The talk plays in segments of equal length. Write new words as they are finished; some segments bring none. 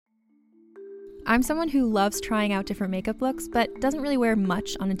I'm someone who loves trying out different makeup looks, but doesn't really wear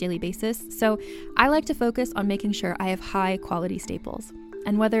much on a daily basis, so I like to focus on making sure I have high quality staples.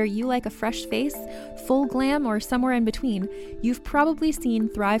 And whether you like a fresh face, full glam, or somewhere in between, you've probably seen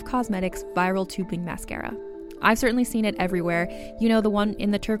Thrive Causemetics Viral Tubing Mascara. I've certainly seen it everywhere. You know, the one in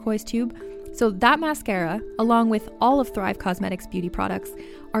the turquoise tube? So that mascara, along with all of Thrive Causemetics beauty products,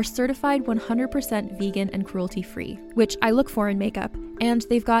 are certified 100% vegan and cruelty-free, which I look for in makeup, and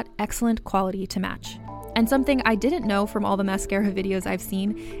they've got excellent quality to match. And something I didn't know from all the mascara videos I've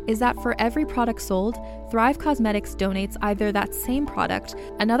seen is that for every product sold, Thrive Causemetics donates either that same product,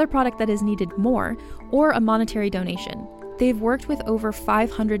 another product that is needed more, or a monetary donation. They've worked with over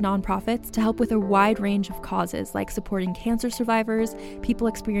 500 nonprofits to help with a wide range of causes like supporting cancer survivors, people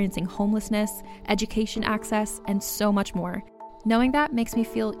experiencing homelessness, education access, and so much more. Knowing that makes me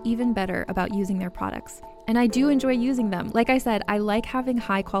feel even better about using their products. And I do enjoy using them. Like I said, I like having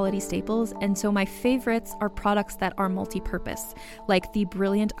high quality staples, and so my favorites are products that are multi-purpose, like the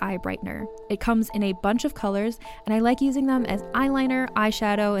Brilliant Eye Brightener. It comes in a bunch of colors, and I like using them as eyeliner,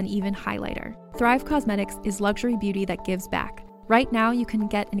 eyeshadow, and even highlighter. Thrive Causemetics is luxury beauty that gives back. Right now, you can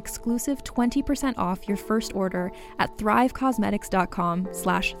get an exclusive 20% off your first order at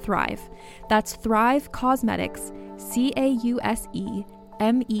thrivecausemetics.com/thrive. That's Thrive Causemetics,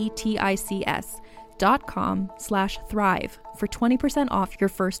 CAUSEMETICS.com/thrive for 20% off your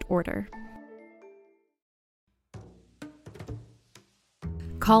first order.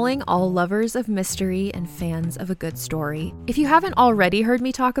 Calling all lovers of mystery and fans of a good story. If you haven't already heard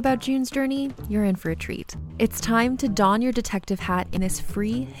me talk about June's Journey, you're in for a treat. It's time to don your detective hat in this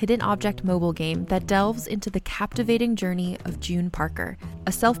free hidden object mobile game that delves into the captivating journey of June Parker,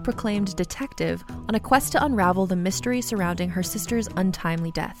 a self-proclaimed detective on a quest to unravel the mystery surrounding her sister's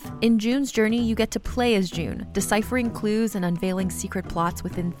untimely death. In June's Journey, you get to play as June, deciphering clues and unveiling secret plots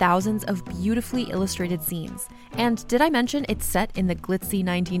within thousands of beautifully illustrated scenes. And did I mention it's set in the glitzy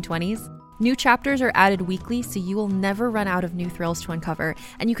 1920s? New chapters are added weekly, so you will never run out of new thrills to uncover,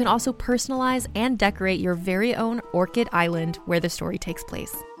 and you can also personalize and decorate your very own Orchid Island where the story takes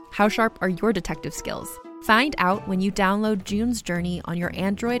place. How sharp are your detective skills? Find out when you download June's Journey on your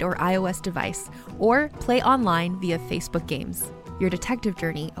Android or iOS device, or play online via Facebook Games. Your detective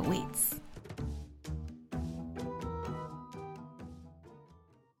journey awaits.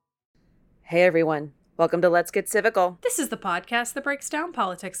 Hey everyone. Welcome to Let's Get Civical. This is the podcast that breaks down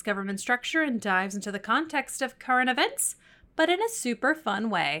politics, government structure, and dives into the context of current events, but in a super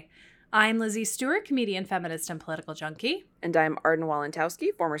fun way. I'm Lizzie Stewart, comedian, feminist, and political junkie. And I'm Arden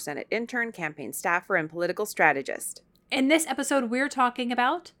Walentowski, former Senate intern, campaign staffer, and political strategist. In this episode, we're talking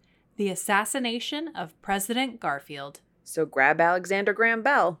about the assassination of President Garfield. So grab Alexander Graham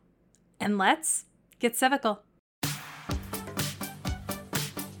Bell. And let's get civical.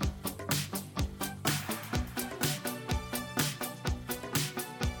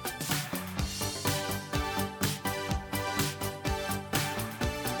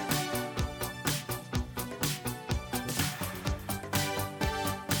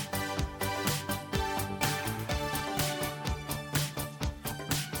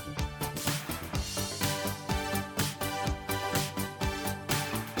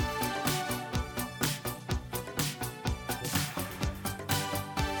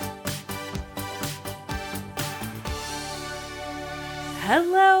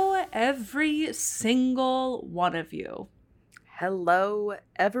 Hello, every single one of you. Hello,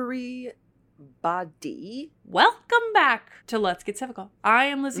 everybody. Welcome back to Let's Get Civical. I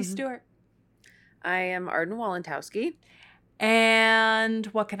am Lizzie Stewart. I am Arden Walentowski. And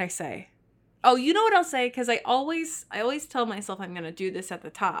what can I say? Oh, you know what I'll say? Because I always tell myself I'm going to do this at the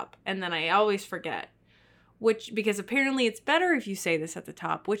top, and then I always forget. Because apparently it's better if you say this at the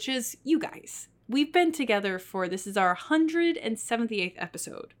top, which is you guys. We've been together this is our 178th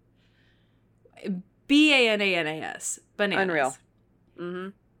episode. BANANAS. Bananas. Unreal. Mm-hmm.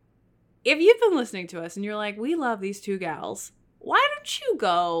 If you've been listening to us and you're like, we love these two gals, why don't you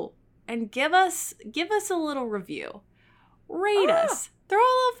go and give us a little review? Rate us. Throw a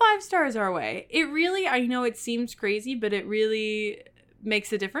little 5 stars our way. It really, I know it seems crazy, but it really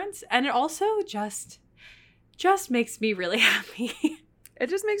makes a difference. And it also just makes me really happy. It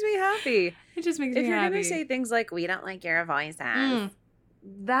just makes me happy. It just makes me happy. If you're going to say things like, we don't like your voices,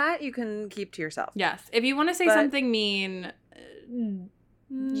 that you can keep to yourself. Yes. If you want to say something mean, we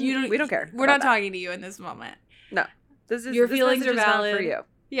don't care. We're not talking to you in this moment. No. Your feelings are valid. For you.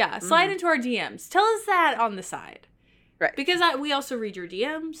 Yeah. Slide into our DMs. Tell us that on the side. Right. Because we also read your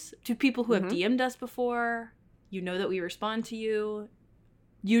DMs to people who have DM'd us before. You know that we respond to you,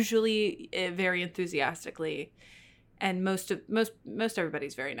 usually very enthusiastically. And most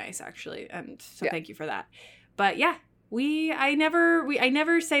everybody's very nice, actually. And so Yeah. thank you for that. But yeah, I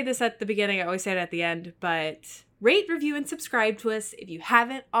never say this at the beginning. I always say it at the end. But rate, review, and subscribe to us if you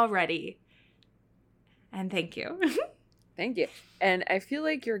haven't already. And thank you. Thank you. And I feel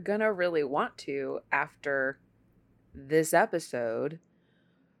like you're gonna really want to after this episode,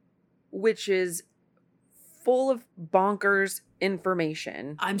 which is full of bonkers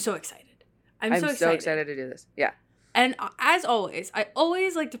information. I'm so excited. I'm so excited to do this. Yeah. And as always, I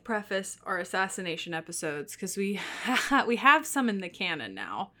always like to preface our assassination episodes because we have some in the canon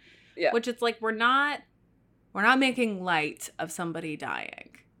now. Yeah. Which it's like we're not making light of somebody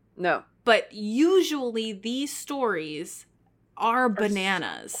dying. No. But usually these stories are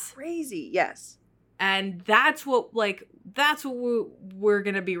bananas. So crazy. Yes. And that's what we're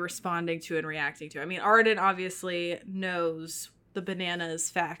going to be responding to and reacting to. I mean, Arden obviously knows the bananas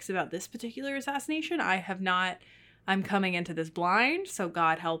facts about this particular assassination. I have not. I'm coming into this blind, so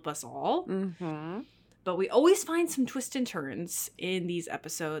God help us all. Mm-hmm. But we always find some twists and turns in these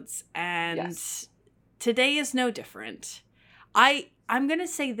episodes, and today is no different. I'm going to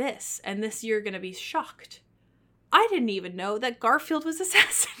say this, and this you're going to be shocked. I didn't even know that Garfield was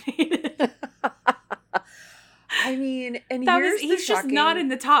assassinated. I mean, and he's just not in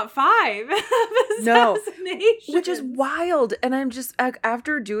the top 5 of assassinations. Which is wild. And I'm just,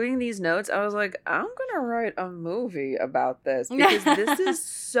 after doing these notes, I was like, I'm going to write a movie about this. Because this is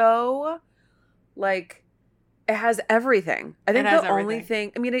so, like, it has everything. I think the only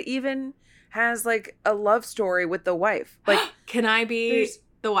thing, I mean, it even has, like, a love story with the wife. Like, can I be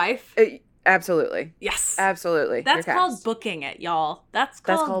the wife? Absolutely. Yes. Absolutely. That's called booking it, y'all. That's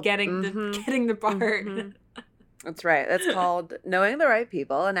called getting the part. Mm-hmm. That's right. That's called knowing the right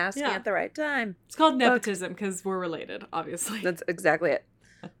people and asking at the right time. It's called nepotism because we're related, obviously. That's exactly it.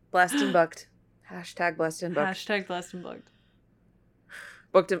 Blessed and booked. Hashtag blessed and booked. Hashtag blessed and booked.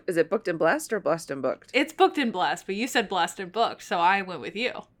 Is it booked and blessed or blessed and booked? It's booked and blessed, but you said blessed and booked, so I went with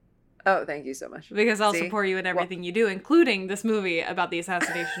you. Oh, thank you so much. Because I'll support you in everything you do, including this movie about the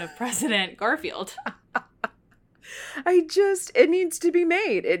assassination of President Garfield. It needs to be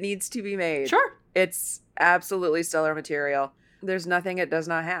made. It needs to be made. Sure. It's absolutely stellar material. There's nothing it does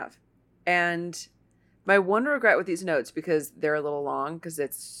not have. And my one regret with these notes, because they're a little long, because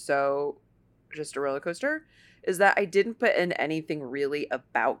it's so just a roller coaster, is that I didn't put in anything really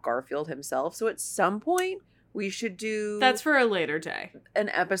about Garfield himself. So at some point, we should do... That's for a later day. An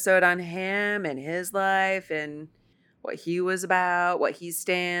episode on him and his life and what he was about, what he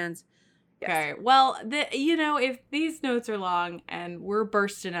stands. Yes. Okay, well, if these notes are long and we're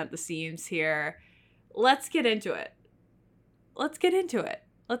bursting at the seams here, let's get into it. Let's get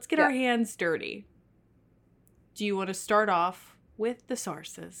our hands dirty. Do you want to start off with the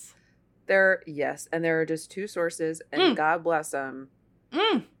sources? Yes, and there are just 2 sources, and God bless them.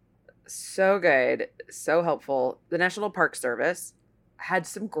 So good, so helpful. The National Park Service had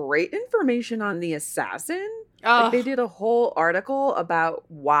some great information on the assassin. Like, they did a whole article about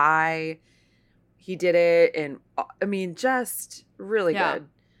why he did it, and I mean, just really good.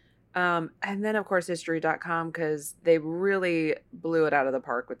 And then, of course, history.com, because they really blew it out of the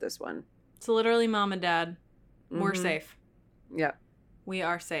park with this one. It's literally mom and dad. We're safe. Yep. We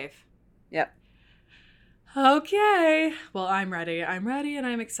are safe. Yep. Okay. Well, I'm ready, and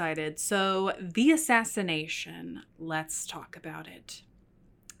I'm excited. So, the assassination. Let's talk about it.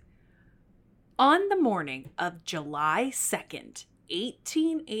 On the morning of July 2nd,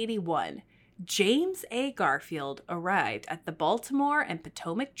 1881, James A. Garfield arrived at the Baltimore and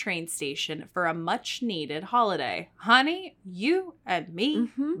Potomac train station for a much-needed holiday. Honey, you and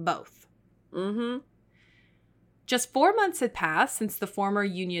me both. Mm-hmm. Just 4 months had passed since the former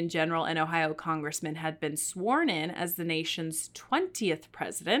Union General and Ohio Congressman had been sworn in as the nation's 20th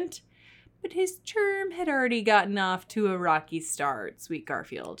president, but his term had already gotten off to a rocky start, sweet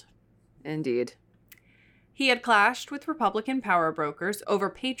Garfield. Indeed. He had clashed with Republican power brokers over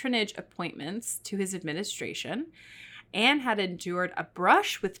patronage appointments to his administration and had endured a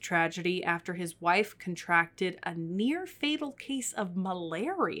brush with tragedy after his wife contracted a near-fatal case of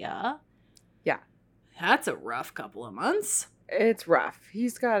malaria. Yeah. That's a rough couple of months. It's rough.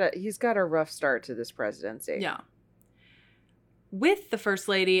 He's got a rough start to this presidency. Yeah. With the First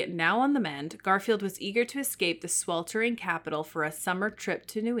Lady now on the mend, Garfield was eager to escape the sweltering capital for a summer trip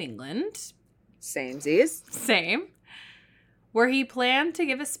to New England. Samesies. Same. Where he planned to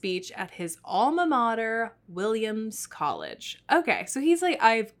give a speech at his alma mater, Williams College. Okay, so he's like,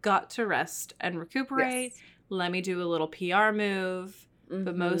 I've got to rest and recuperate. Yes. Let me do a little PR move.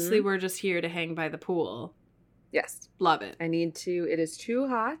 But mostly we're just here to hang by the pool. Yes. Love it. It is too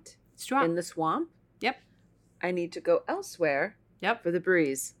hot. It's too hot. In the swamp. Yep. I need to go elsewhere Yep. for the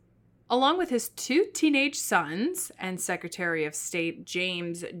breeze. Along with his 2 teenage sons and Secretary of State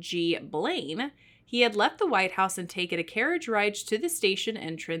James G. Blaine, he had left the White House and taken a carriage ride to the station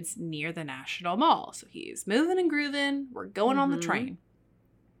entrance near the National Mall. So he's moving and grooving. We're going on the train.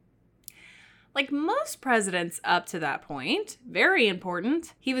 Like most presidents up to that point, very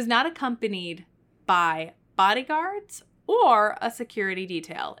important, he was not accompanied by bodyguards or a security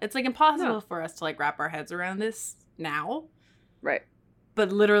detail. It's like impossible for us to like wrap our heads around this now. Right.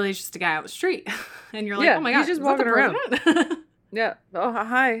 But literally it's just a guy out the street. And you're like, Yeah, oh my God, he's just is that the walking around. president? Yeah. Oh,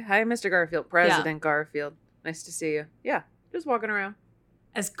 hi. Hi, Mr. Garfield. President Garfield. Nice to see you. Yeah. Just walking around.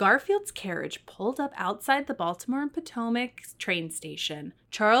 As Garfield's carriage pulled up outside the Baltimore and Potomac train station,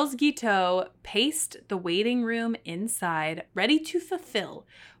 Charles Guiteau paced the waiting room inside, ready to fulfill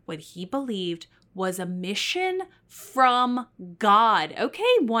what he believed was a mission from God.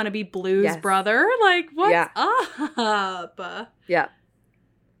 Okay, wannabe blues brother. Like, what's up? Yeah.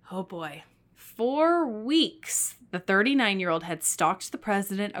 Oh boy. For weeks, the 39-year-old had stalked the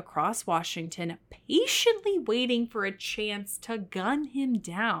president across Washington, patiently waiting for a chance to gun him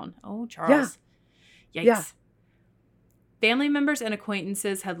down. Oh, Charles. Yeah. Yikes. Yeah. Family members and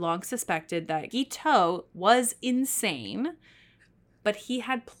acquaintances had long suspected that Guiteau was insane, but he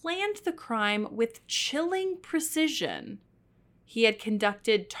had planned the crime with chilling precision. He had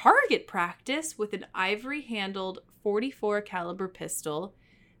conducted target practice with an ivory-handled .44 caliber pistol,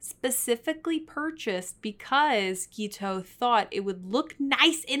 specifically purchased because Guiteau thought it would look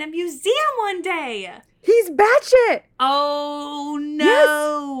nice in a museum one day. He's batshit. Oh,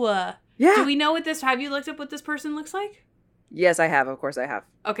 no. Yes. Yeah. Do we know what this... Have you looked up what this person looks like? Yes, I have. Of course I have.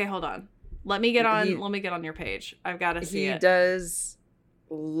 Okay, hold on. Let me get on your page. I've got to see it. He does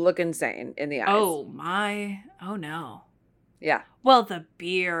look insane in the eyes. Oh, my. Oh, no. Yeah. Well, the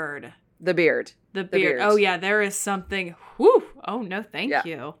beard. The beard. The beard. Oh, yeah. There is something. Whew. Oh, no, thank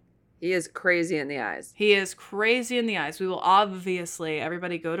you. He is crazy in the eyes. He is crazy in the eyes. We will obviously,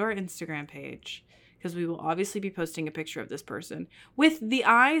 everybody go to our Instagram page because we will obviously be posting a picture of this person. With the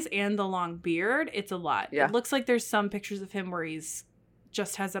eyes and the long beard, it's a lot. Yeah. It looks like there's some pictures of him where he's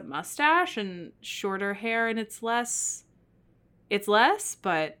just has a mustache and shorter hair and it's less,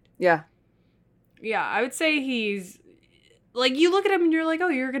 but. Yeah. Yeah, I would say he's, like, you look at him and you're like, oh,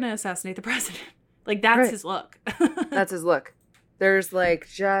 you're going to assassinate the president. Like, that's his look. That's his look. There's, like,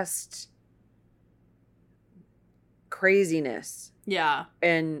 just craziness. Yeah.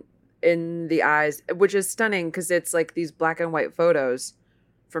 And in the eyes, which is stunning because it's, like, these black and white photos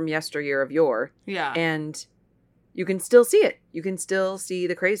from yesteryear of yore. Yeah. And you can still see it. You can still see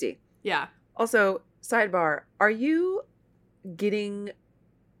the crazy. Yeah. Also, sidebar, are you getting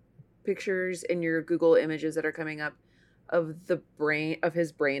pictures in your Google images that are coming up of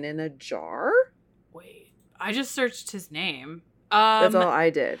his brain in a jar? Wait, I just searched his name. That's all I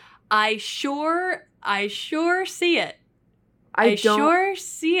did. I sure see it. I sure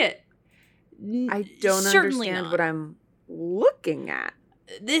see it. I don't understand what I'm looking at.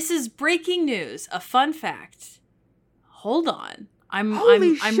 This is breaking news. A fun fact. Hold on. I'm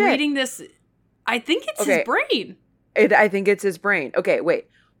reading this. I think it's his brain. I think it's his brain. Okay, wait.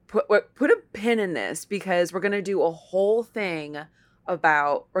 Put a pin in this because we're going to do a whole thing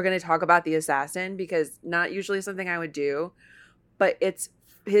we're going to talk about the assassin because not usually something I would do, but it's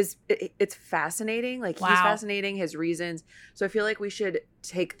fascinating. Like, he's fascinating, his reasons. So I feel like we should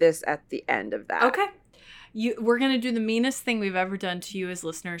take this at the end of that. Okay. We're going to do the meanest thing we've ever done to you as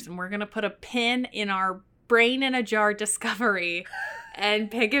listeners, and we're going to put a pin in our brain in a jar discovery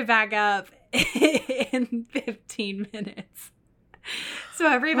and pick it back up in 15 minutes. So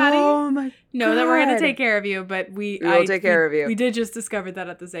everybody know that we're going to take care of you, but we will take care of you. We did just discover that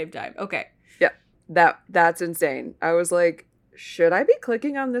at the same time. Okay. Yeah. That's insane. I was like, should I be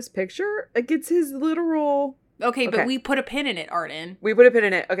clicking on this picture? Like, it's his literal. Okay, but we put a pin in it, Arden. We put a pin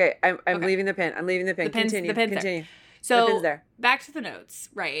in it. Okay, I'm leaving the pin. I'm leaving the pin. Continue. There. So the pin's there. Back to the notes,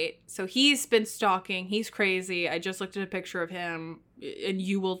 right? So he's been stalking. He's crazy. I just looked at a picture of him, and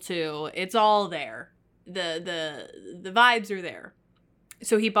you will too. It's all there. The vibes are there.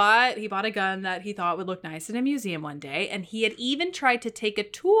 So he bought a gun that he thought would look nice in a museum one day, and he had even tried to take a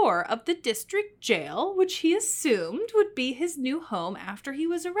tour of the district jail, which he assumed would be his new home after he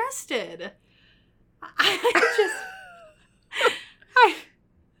was arrested.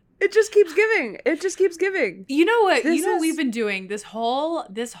 It just keeps giving. It just keeps giving. You know what? We've been doing this whole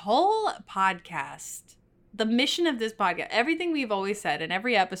podcast the mission of this podcast, everything we've always said in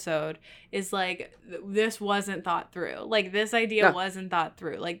every episode is like, this wasn't thought through. Like, this idea wasn't thought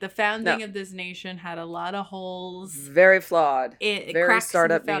through. Like, the founding of this nation had a lot of holes. Very flawed. It very cracks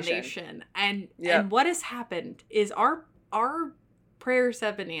startup in the foundation. nation. And what has happened is our prayers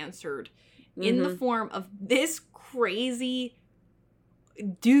have been answered in the form of this crazy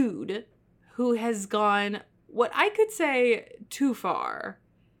dude who has gone, what I could say, too far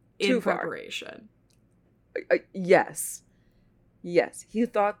in preparation. Yes. He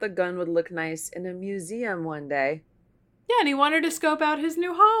thought the gun would look nice in a museum one day. Yeah, and he wanted to scope out his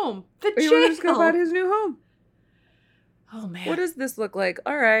new home. He wanted to scope out his new home. Oh, man. What does this look like?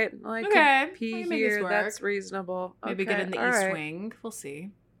 All right. I can pee here. That's reasonable. Maybe get in the East Wing. We'll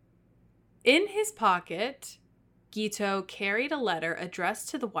see. In his pocket, Guiteau carried a letter addressed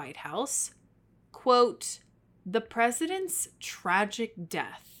to the White House. Quote, "The president's tragic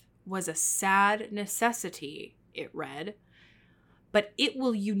death was a sad necessity," it read, "but it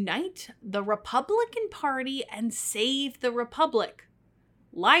will unite the Republican Party and save the Republic.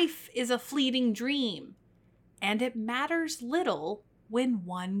 Life is a fleeting dream, and it matters little when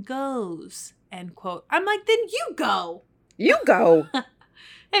one goes." End quote. I'm like, then you go. You go.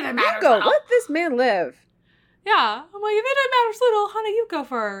 If it matters you go. little. Let this man live. Yeah. I'm like, if it matters little, honey, you go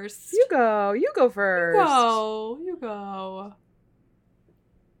first. You go. You go first. You go.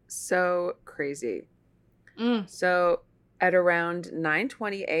 So crazy. So at around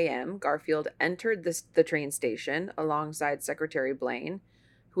 9:20 a.m., Garfield entered the train station alongside Secretary Blaine,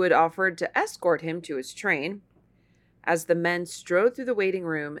 who had offered to escort him to his train. As the men strode through the waiting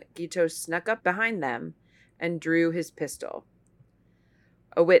room, Guiteau snuck up behind them and drew his pistol.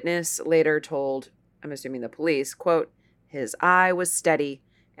 A witness later told, I'm assuming the police, quote, "His eye was steady,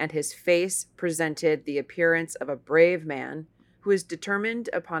 and his face presented the appearance of a brave man who is determined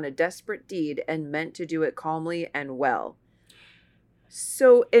upon a desperate deed and meant to do it calmly and well."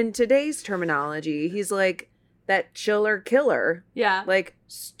 So in today's terminology, he's like that chiller killer. Yeah. Like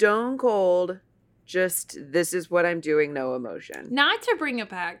stone cold, just this is what I'm doing, no emotion. Not to bring it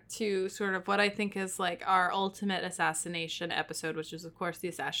back to sort of what I think is like our ultimate assassination episode, which is, of course, the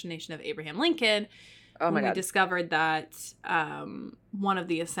assassination of Abraham Lincoln. Oh my God. We discovered that one of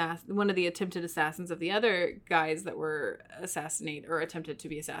the attempted assassins of the other guys that were assassinated or attempted to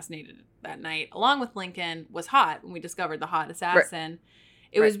be assassinated that night, along with Lincoln, was hot. When we discovered the hot assassin,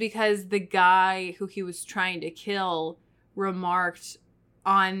 it was because the guy who he was trying to kill remarked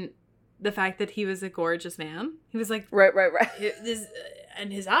on the fact that he was a gorgeous man. He was like, right.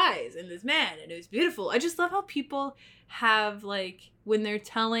 And his eyes, and this man, and it was beautiful. I just love how people have, like, when they're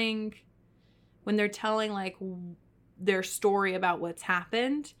telling like their story about what's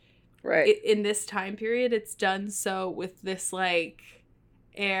happened, right, in this time period, it's done so with this like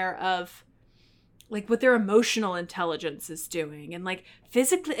air of like what their emotional intelligence is doing, and like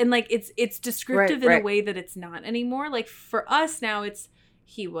physically, and like it's descriptive in a way that it's not anymore. Like for us now, it's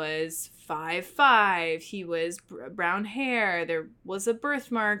he was 5'5", he was brown hair, there was a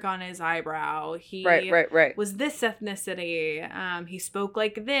birthmark on his eyebrow, he right was this ethnicity, he spoke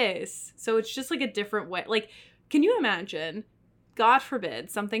like this. So it's just like a different way. Like, can you imagine, God forbid,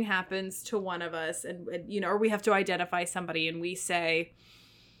 something happens to one of us and you know, or we have to identify somebody and we say,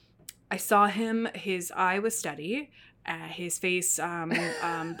 I saw him, his eye was steady, his face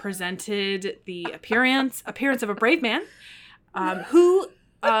presented the appearance of a brave man who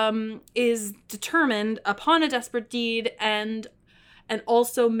is determined upon a desperate deed and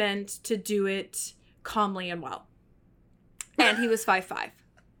also meant to do it calmly and well. And he was 5'5".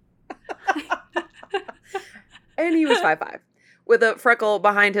 And he was 5'5", with a freckle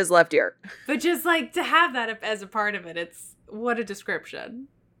behind his left ear. But just like to have that as a part of it, it's what a description.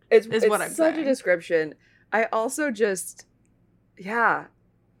 It's what I'm such saying. A description. I also just,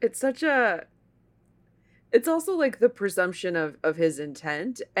 it's also like the presumption of his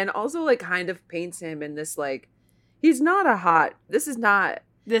intent, and also like kind of paints him in this like, he's not a hot, this isn't hot.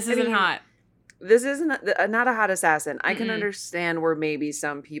 This isn't not a hot assassin. I can understand where maybe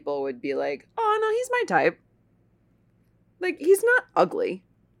some people would be like, oh no, he's my type. Like, he's not ugly,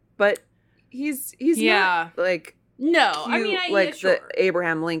 but he's not like, no, cute, I mean, like sure. the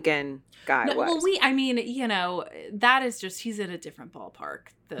Abraham Lincoln guy was. Well, you know, that is just, he's in a different ballpark.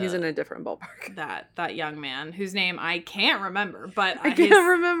 He's in a different ballpark. That young man whose name I can't remember, but I can't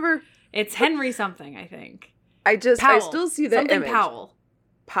remember. It's Henry something, I think. Powell. I still see the something image.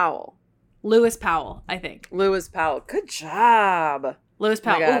 Powell. Lewis Powell, I think. Lewis Powell. Good job. Lewis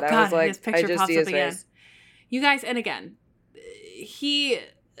Powell. Oh my God, I was like, his picture just pops see up his again. face. You guys, and again,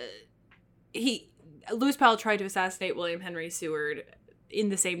 Lewis Powell tried to assassinate William Henry Seward in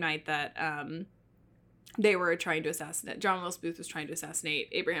the same night that they were trying to assassinate. John Wilkes Booth was trying to assassinate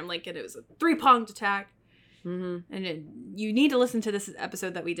Abraham Lincoln. It was a 3-pronged attack. Mm-hmm. And you need to listen to this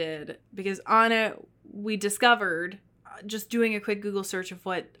episode that we did, because on it, we discovered, just doing a quick Google search of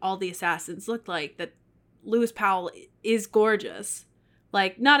what all the assassins looked like, that Lewis Powell is gorgeous.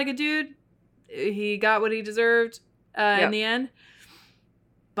 Like, not a good dude. He got what he deserved in the end.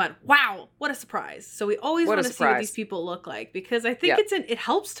 But wow, what a surprise. So we always want to see what these people look like, because I think it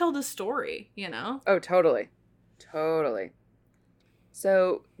helps tell the story, you know? Oh, totally. Totally.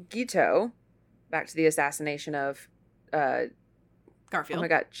 So Guiteau, back to the assassination of Garfield. Oh my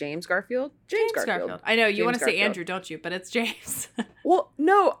God, James Garfield? James Garfield. I know, you want to say Garfield. Andrew, don't you? But it's James. Well,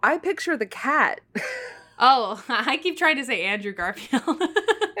 no, I picture the cat. Oh, I keep trying to say Andrew Garfield.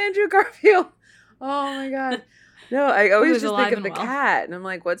 Andrew Garfield. Oh my God. No, I always just think of the well. cat. And I'm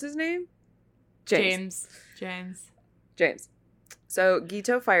like, what's his name? James. So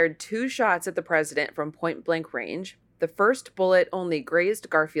Guiteau fired 2 shots at the president from point blank range. The first bullet only grazed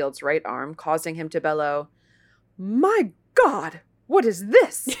Garfield's right arm, causing him to bellow, "My God, what is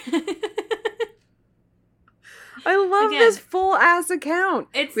this?" I love this full ass account.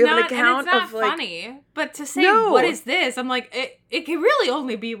 It's we have not, an account and it's not of like, funny, but to say what is this? I'm like, it can really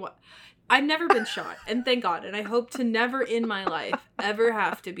only be what. I've never been shot, and thank God, and I hope to never in my life ever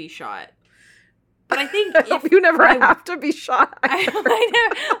have to be shot. But I think I hope you never have to be shot. I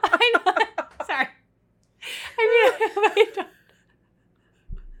know. Sorry.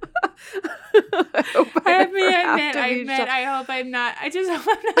 I hope I'm not. I just hope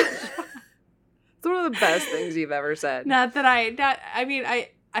I'm not shot. It's one of the best things you've ever said.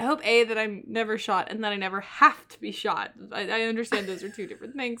 I hope that I'm never shot, and that I never have to be shot. I understand those are 2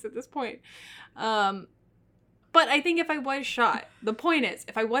 different things at this point. But I think if I was shot, the point is,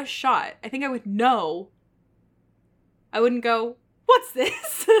 if I was shot, I think I would know. I wouldn't go, "What's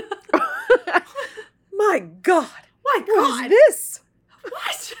this?" My God. My God. What is this?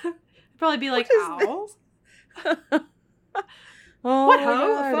 What? I'd probably be like, "Ow." Oh, what,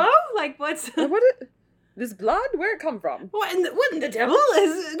 ho? Like, what's... This blood? Where'd it come from? What in the devil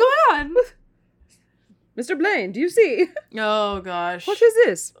is going on? Mr. Blaine, do you see? Oh, gosh. What is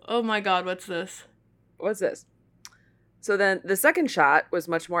this? Oh, my God, what's this? What's this? So then the second shot was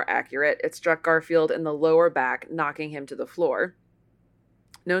much more accurate. It struck Garfield in the lower back, knocking him to the floor.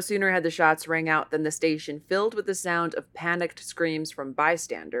 No sooner had the shots rang out than the station filled with the sound of panicked screams from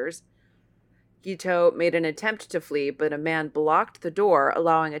bystanders. Guiteau made an attempt to flee, but a man blocked the door,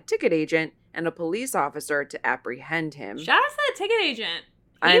 allowing a ticket agent and a police officer to apprehend him. Shout out to that ticket agent.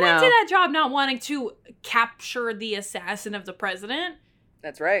 I He know. went to that job not wanting to capture the assassin of the president.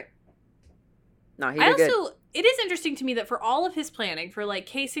 That's right. No, he did good. It is interesting to me that for all of his planning, for like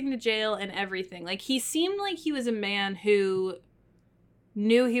casing the jail and everything, like he seemed like he was a man who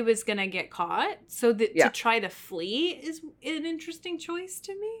knew he was gonna get caught, so that to try to flee is an interesting choice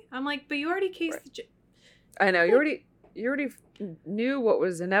to me. I'm like, but you already cased the jail. I know, you already knew what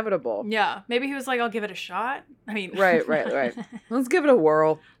was inevitable. Yeah, maybe he was like, I'll give it a shot. I mean, right. Let's give it a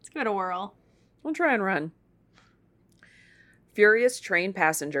whirl. We'll try and run. Furious train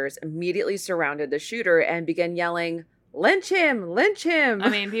passengers immediately surrounded the shooter and began yelling, "Lynch him! Lynch him!" I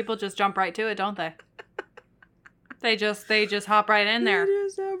mean, people just jump right to it, don't they? They just hop right in there.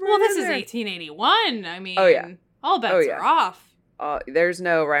 This is 1881. I mean, all bets are off. There's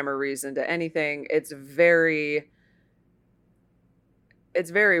no rhyme or reason to anything. It's very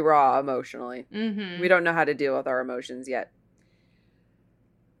raw emotionally. Mm-hmm. We don't know how to deal with our emotions yet.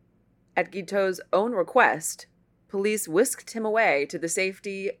 At Guiteau's own request, police whisked him away to the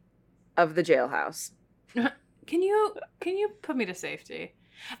safety of the jailhouse. Can you put me to safety?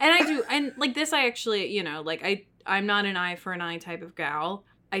 And I do, and like this, I actually, I'm not an eye for an eye type of gal.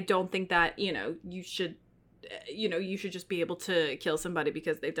 I don't think that, you should just be able to kill somebody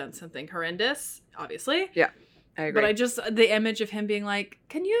because they've done something horrendous, obviously. Yeah, I agree. But the image of him being like,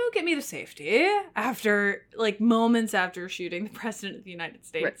 "Can you get me to safety?" after, like, moments after shooting the president of the United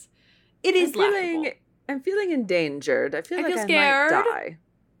States. Right. It is laughable. I'm feeling endangered. I feel like scared. I might die.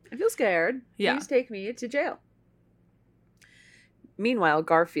 I feel scared. Yeah. Please take me to jail. Meanwhile,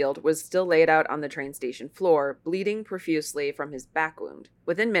 Garfield was still laid out on the train station floor, bleeding profusely from his back wound.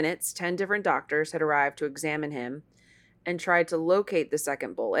 Within minutes, 10 different doctors had arrived to examine him and tried to locate the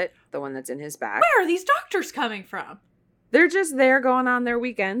second bullet, the one that's in his back. Where are these doctors coming from? They're just there going on their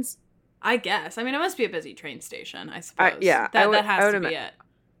weekends. I guess. I mean, it must be a busy train station, I suppose. That has to be it.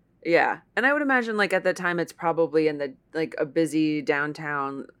 Yeah. And I would imagine, like, at the time, it's probably in the, like, a busy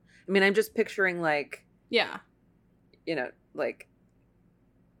downtown. I mean, I'm just picturing, like... Yeah. Like...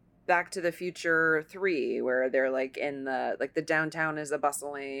 Back to the Future 3, where they're like in the downtown is a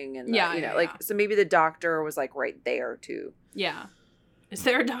bustling and so maybe the doctor was like right there too. Yeah. Is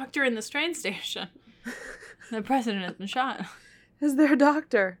there a doctor in this train station? The president has been shot. Is there a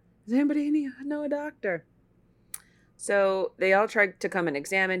doctor? Does anybody know a doctor? So they all tried to come and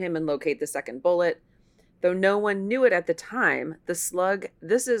examine him and locate the second bullet. Though no one knew it at the time, the slug,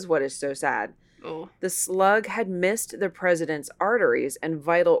 this is what is so sad. Oh. The slug had missed the president's arteries and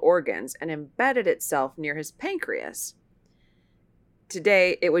vital organs and embedded itself near his pancreas.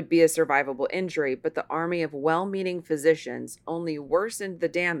 Today, it would be a survivable injury, but the army of well-meaning physicians only worsened the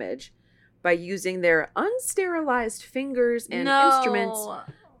damage by using their unsterilized fingers and instruments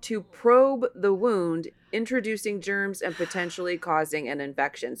to probe the wound, introducing germs and potentially causing an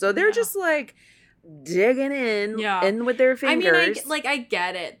infection. So they're just like digging in with their fingers. I mean, I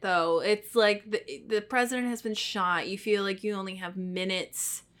get it though. It's like the president has been shot. You feel like you only have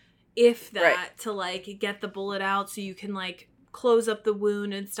minutes, if that, to like get the bullet out so you can like close up the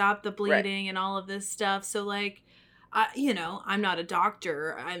wound and stop the bleeding and all of this stuff. So like, I'm not a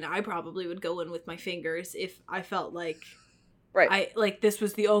doctor, and I probably would go in with my fingers if I felt like this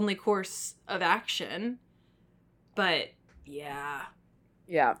was the only course of action. But yeah.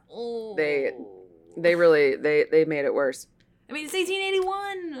 Oh. They really made it worse. I mean, it's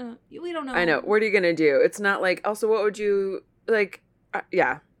 1881. We don't know. I know. What are you gonna do? It's not like. Also, what would you like?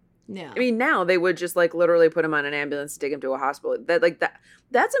 Yeah. I mean, now they would just like literally put him on an ambulance, take him to a hospital.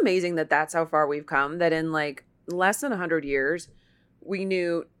 That's amazing. That's how far we've come. That in like less than 100 years, we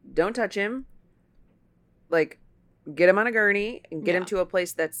knew don't touch him. Like, get him on a gurney and get him to a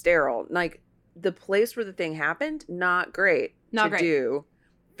place that's sterile. Like the place where the thing happened, not great. Not great. Do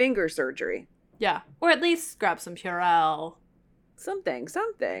finger surgery. Yeah. Or at least grab some Purell. Something.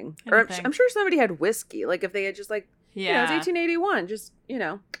 Or I'm sure somebody had whiskey. Like if they had just like, it's 1881. Just,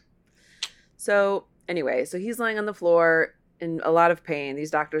 So anyway, so he's lying on the floor in a lot of pain.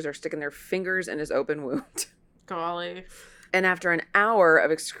 These doctors are sticking their fingers in his open wound. Golly. And after an hour of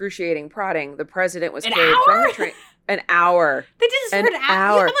excruciating prodding, the president was carried from the train. An hour. They did this for an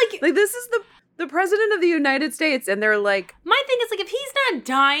hour. Yeah, like this is the president of the United States, and they're like... My thing is, like, if he's not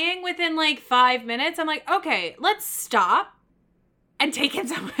dying within, like, 5 minutes, I'm like, okay, let's stop and take him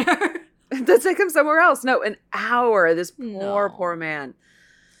somewhere. Let's take him somewhere else. No, an hour. This poor man.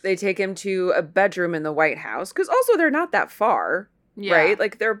 They take him to a bedroom in the White House, because also they're not that far, right?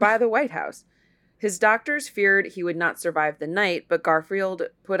 Like, they're by the White House. His doctors feared he would not survive the night, but Garfield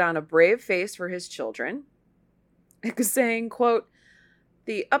put on a brave face for his children, saying, quote,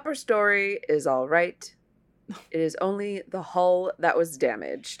 "The upper story is all right. It is only the hull that was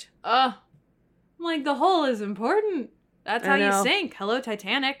damaged." I'm like, the hull is important. That's how you sink. Hello,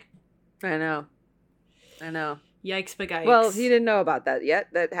 Titanic. I know. Yikes, but yikes. Well, he didn't know about that yet.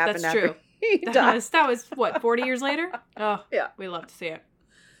 That happened after he died. That was, what, 40 years later? Oh, yeah. We love to see it.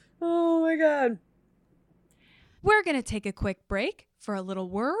 Oh, my God. We're going to take a quick break for a little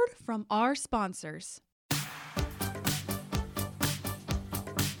word from our sponsors.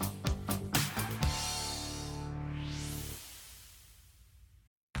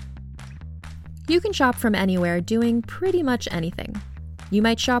 You can shop from anywhere doing pretty much anything. You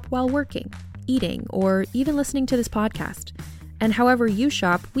might shop while working, eating, or even listening to this podcast. And however you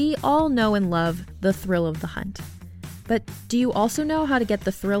shop, we all know and love the thrill of the hunt. But do you also know how to get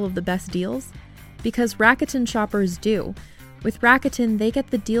the thrill of the best deals? Because Rakuten shoppers do. With Rakuten, they get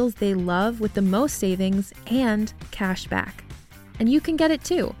the deals they love with the most savings and cash back. And you can get it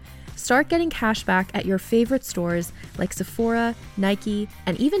too. Start getting cash back at your favorite stores like Sephora, Nike,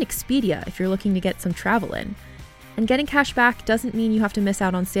 and even Expedia if you're looking to get some travel in. And getting cash back doesn't mean you have to miss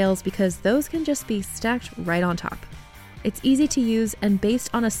out on sales, because those can just be stacked right on top. It's easy to use and based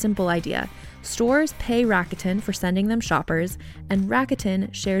on a simple idea. Stores pay Rakuten for sending them shoppers, and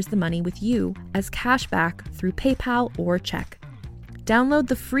Rakuten shares the money with you as cash back through PayPal or check. Download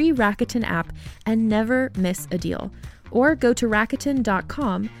the free Rakuten app and never miss a deal. Or go to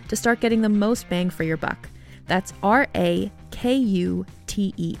Rakuten.com to start getting the most bang for your buck. That's Rakuten.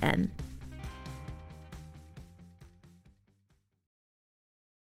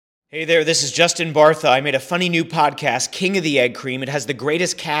 Hey there, this is Justin Bartha. I made a funny new podcast, King of the Egg Cream. It has the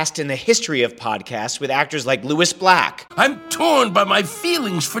greatest cast in the history of podcasts with actors like Louis Black. I'm torn by my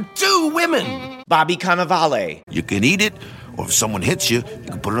feelings for two women. Bobby Cannavale. You can eat it, or if someone hits you, you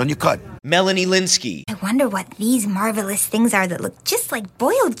can put it on your cut. Melanie Linsky. I wonder what these marvelous things are that look just like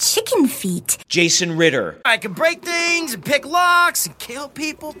boiled chicken feet. Jason Ritter. I can break things and pick locks and kill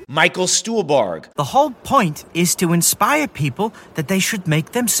people. Michael Stuhlbarg. The whole point is to inspire people that they should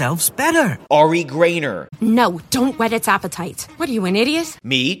make themselves better. Ari Grainer. No, don't whet its appetite. What are you, an idiot?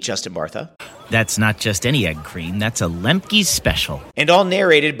 Me, Justin Bartha. That's not just any egg cream, that's a Lemke's special. And all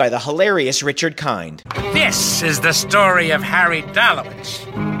narrated by the hilarious Richard Kind. This is the story of Harry Dalowitz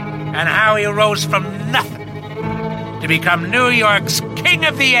and how he rose from nothing to become New York's King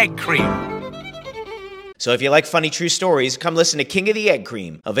of the Egg Cream. So if you like funny true stories, come listen to King of the Egg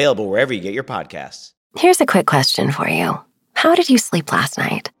Cream, available wherever you get your podcasts. Here's a quick question for you. How did you sleep last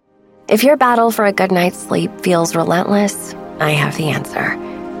night? If your battle for a good night's sleep feels relentless, I have the answer.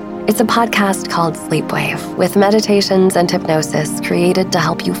 It's a podcast called Sleepwave, with meditations and hypnosis created to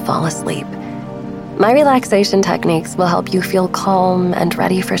help you fall asleep. My relaxation techniques will help you feel calm and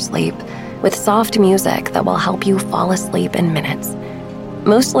ready for sleep, with soft music that will help you fall asleep in minutes.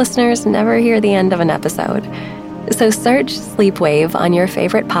 Most listeners never hear the end of an episode. So search Sleepwave on your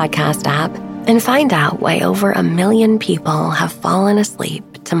favorite podcast app and find out why over 1 million people have fallen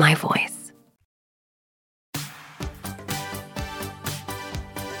asleep to my voice.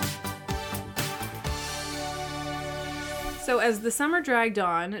 So as the summer dragged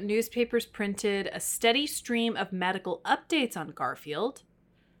on, newspapers printed a steady stream of medical updates on Garfield.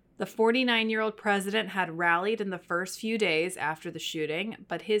 The 49-year-old president had rallied in the first few days after the shooting,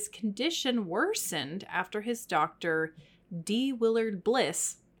 but his condition worsened after his doctor, D. Willard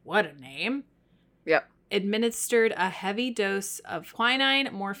Bliss, what a name, administered a heavy dose of quinine,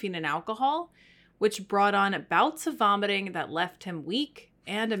 morphine, and alcohol, which brought on bouts of vomiting that left him weak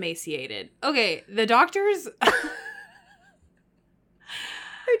and emaciated. Okay, the doctors...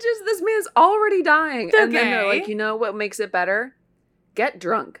 This man's already dying. Okay. And then they're like, you know what makes it better? Get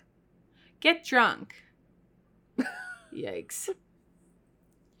drunk. Get drunk. Yikes.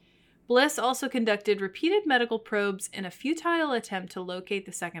 Bliss also conducted repeated medical probes in a futile attempt to locate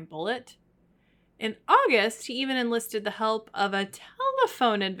the second bullet. In August, he even enlisted the help of a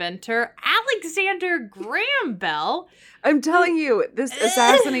telephone inventor, Alexander Graham Bell. I'm telling you, this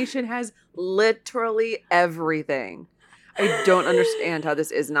assassination has literally everything. I don't understand how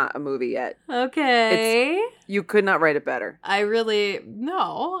this is not a movie yet. Okay. You could not write it better. I was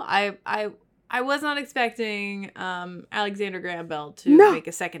not expecting Alexander Graham Bell to make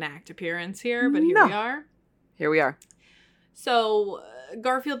a second act appearance here, but here we are. Here we are. So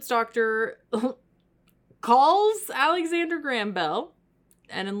Garfield's doctor calls Alexander Graham Bell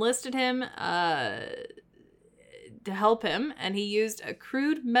and enlisted him to help him, and he used a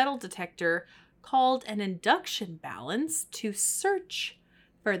crude metal detector called an induction balance to search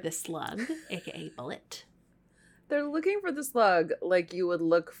for the slug, aka bullet. They're looking for the slug like you would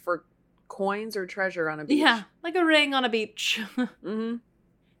look for coins or treasure on a beach. Yeah, like a ring on a beach. Mm-hmm.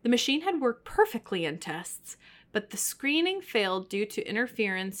 The machine had worked perfectly in tests, but the screening failed due to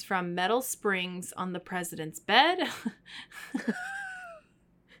interference from metal springs on the president's bed.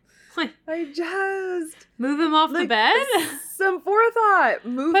 I just... Move him off the bed? Some forethought.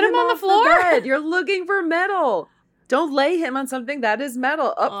 Put him on the floor? Bed. You're looking for metal. Don't lay him on something that is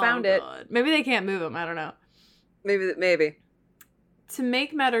metal. Found it. Maybe they can't move him. I don't know. Maybe. To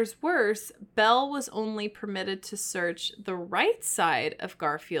make matters worse, Bell was only permitted to search the right side of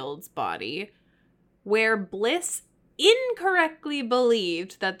Garfield's body, where Bliss incorrectly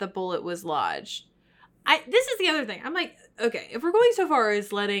believed that the bullet was lodged. This is the other thing. I'm like, okay, if we're going so far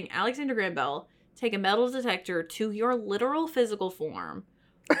as letting Alexander Graham Bell take a metal detector to your literal physical form,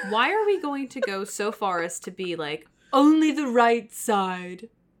 why are we going to go so far as to be like, only the right side?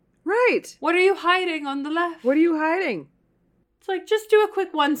 Right. What are you hiding on the left? What are you hiding? It's like, just do a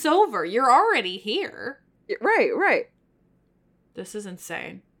quick once over. You're already here. Right. This is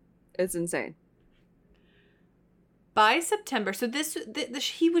insane. It's insane. By September, so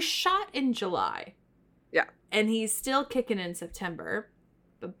he was shot in July. Yeah. And he's still kicking in September.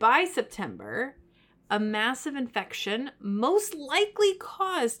 But by September, a massive infection, most likely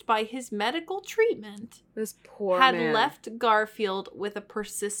caused by his medical treatment, this poor had man left Garfield with a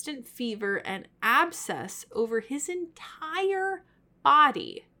persistent fever and abscess over his entire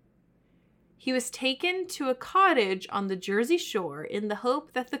body. He was taken to a cottage on the Jersey Shore in the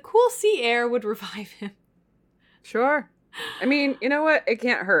hope that the cool sea air would revive him. Sure. I mean, you know what? It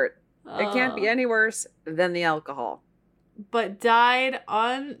can't hurt. It can't be any worse than the alcohol. But died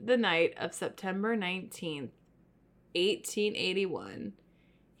on the night of September 19th, 1881.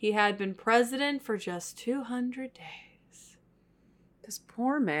 He had been president for just 200 days. This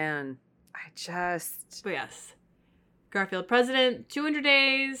poor man. But yes. Garfield president, 200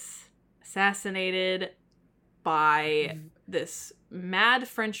 days, assassinated by this mad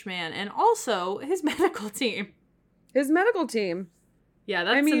Frenchman and also his medical team. His medical team. Yeah,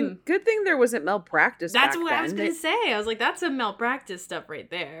 that's good thing there wasn't malpractice. That's back what then. I was going to say. I was like, that's some malpractice stuff right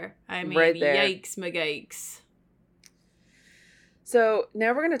there. I mean, right there. Yikes, magikes. So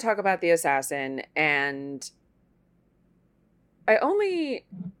now we're going to talk about the assassin, and in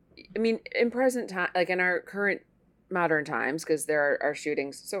present time, like in our current modern times, because there are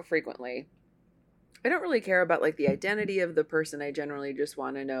shootings so frequently, I don't really care about like the identity of the person. I generally just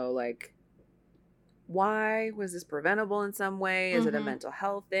want to know, like, why was this preventable in some way? Is it a mental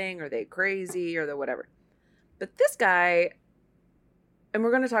health thing? Are they crazy or the whatever? But this guy, and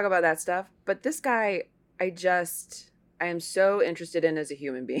we're going to talk about that stuff, but this guy, I am so interested in as a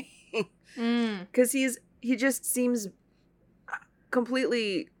human being because he just seems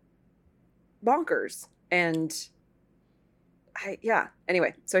completely bonkers. And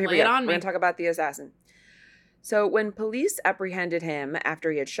anyway, so here we go. We're going to talk about the assassin. So when police apprehended him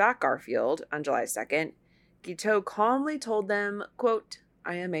after he had shot Garfield on July 2nd, Guiteau calmly told them, quote,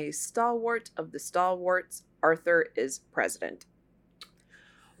 "I am a stalwart of the stalwarts. Arthur is president."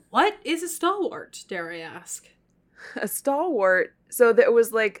 What is a stalwart, dare I ask? A stalwart. So there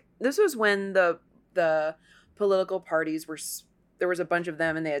was like, this was when the political parties there was a bunch of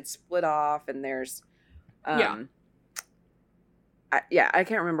them and they had split off, and there's, I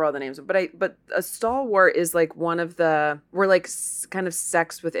can't remember all the names, but a stalwart is like we're like kind of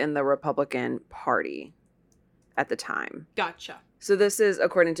sects within the Republican Party at the time. Gotcha. So this is,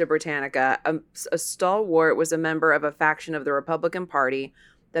 according to Britannica, a stalwart was a member of a faction of the Republican Party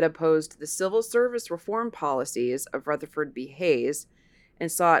that opposed the civil service reform policies of Rutherford B. Hayes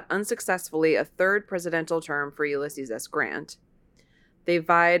and sought unsuccessfully a third presidential term for Ulysses S. Grant. They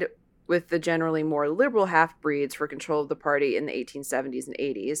vied with the generally more liberal half-breeds for control of the party in the 1870s and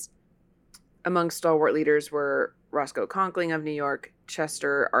 80s. Among stalwart leaders were Roscoe Conkling of New York,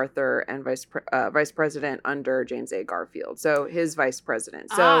 Chester Arthur, and vice president under James A. Garfield. So his vice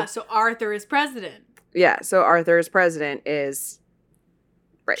president. So Arthur is president. Yeah, so Arthur's president is...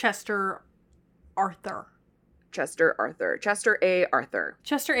 Right. Chester Arthur. Chester A. Arthur.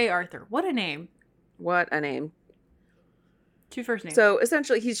 Chester A. Arthur. What a name. What a name. 2 first names. So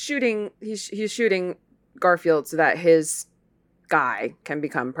essentially he's shooting Garfield so that his guy can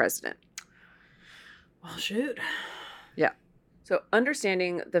become president. Well, shoot. Yeah. So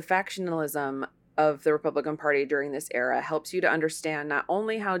understanding the factionalism of the Republican Party during this era helps you to understand not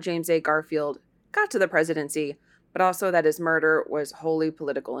only how James A. Garfield got to the presidency, but also that his murder was wholly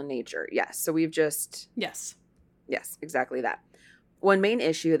political in nature. Yes. So we've just... Yes, exactly that. One main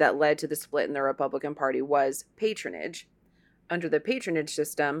issue that led to the split in the Republican Party was patronage. Under the patronage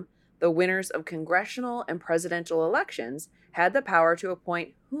system, the winners of congressional and presidential elections had the power to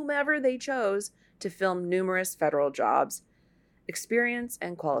appoint whomever they chose to fill numerous federal jobs. Experience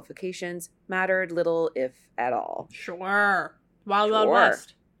and qualifications mattered little, if at all. Sure. Wild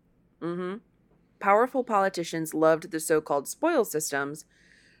West. Mm-hmm. Powerful politicians loved the so-called spoils systems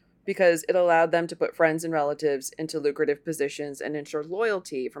because it allowed them to put friends and relatives into lucrative positions and ensure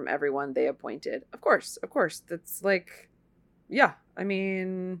loyalty from everyone they appointed. Of course. That's like... Yeah, I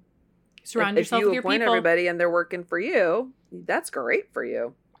mean, surround yourself with your people. If you appoint everybody and they're working for you, that's great for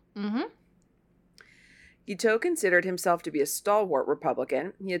you. Mm-hmm. Guiteau considered himself to be a stalwart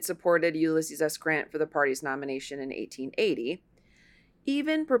Republican. He had supported Ulysses S. Grant for the party's nomination in 1880.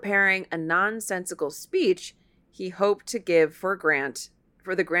 Even preparing a nonsensical speech he hoped to give for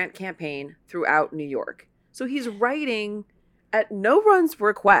the Grant campaign throughout New York. So he's writing... at no one's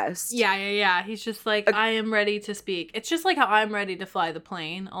request. Yeah. He's just like, I am ready to speak. It's just like how I'm ready to fly the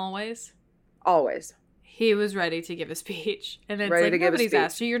plane, always. Always. He was ready to give a speech. And it's ready like, to nobody's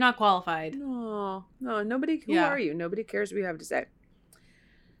asked you. You're not qualified. No, nobody. Who are you? Nobody cares what you have to say.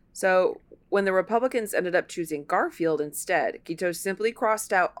 So when the Republicans ended up choosing Garfield instead, Guiteau simply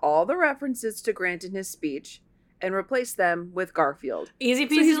crossed out all the references to Grant in his speech and replaced them with Garfield. Easy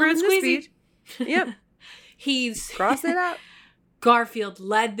peasy, lemon squeezy. Yep. He's... Crossed it out. Garfield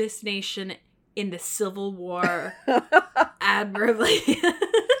led this nation in the Civil War admirably.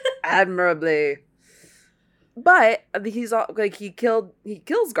 But he's all, like, he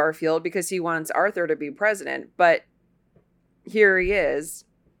kills Garfield because he wants Arthur to be president. But here he is,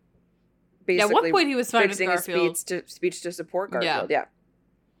 basically. At one point he was fine with Garfield. Speech to support Garfield. Yeah.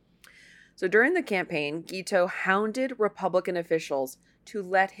 So during the campaign, Guiteau hounded Republican officials to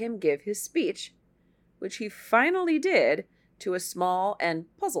let him give his speech, which he finally did. To a small and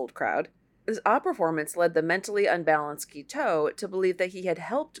puzzled crowd. His odd performance led the mentally unbalanced Guiteau to believe that he had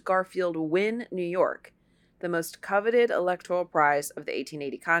helped Garfield win New York, the most coveted electoral prize of the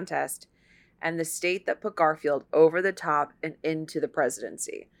 1880 contest, and the state that put Garfield over the top and into the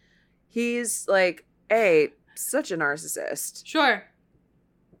presidency. He's like, such a narcissist. Sure.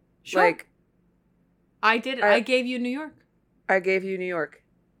 Like, I did it. I gave you New York. I gave you New York.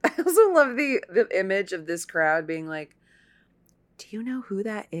 I also love the image of this crowd being like, do you know who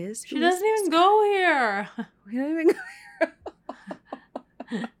that is? She doesn't even go here. We don't even go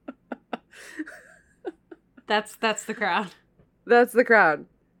here. That's the crowd. That's the crowd.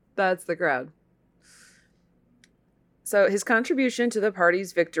 That's the crowd. So his contribution to the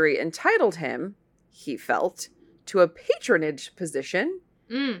party's victory entitled him, he felt, to a patronage position,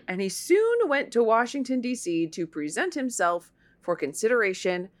 and he soon went to Washington, D.C. to present himself for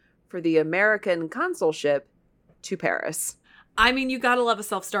consideration for the American consulship to Paris. I mean, you gotta love a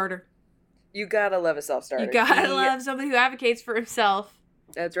self-starter. You gotta love a self-starter. You gotta love somebody who advocates for himself.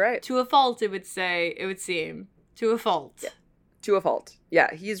 That's right. To a fault, it would seem. To a fault. Yeah. To a fault.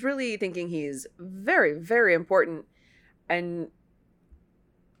 Yeah, he's really thinking he's very, very important. And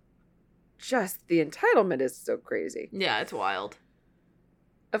just the entitlement is so crazy. Yeah, it's wild.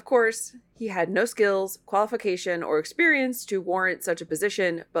 Of course, he had no skills, qualification, or experience to warrant such a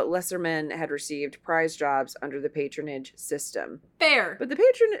position, but lesser men had received prize jobs under the patronage system. Fair. But the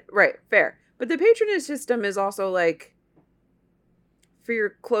fair. But the patronage system is also like for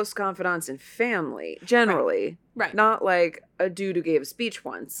your close confidants and family, generally. Right. Not like a dude who gave a speech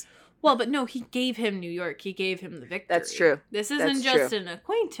once. Well, but no, he gave him New York. He gave him the victory. That's true. This isn't just an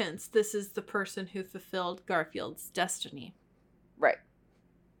acquaintance. This is the person who fulfilled Garfield's destiny. Right.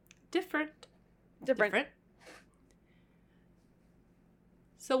 Different.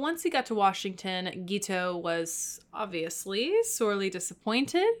 So once he got to Washington, Guiteau was obviously sorely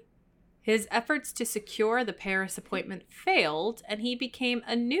disappointed. His efforts to secure the Paris appointment failed, and he became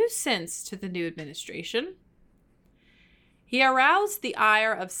a nuisance to the new administration. He aroused the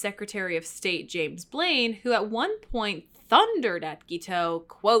ire of Secretary of State James Blaine, who at one point thundered at Guiteau,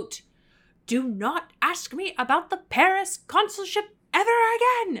 quote, "Do not ask me about the Paris consulship ever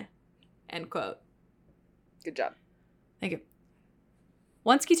again," end quote. Good job. Thank you.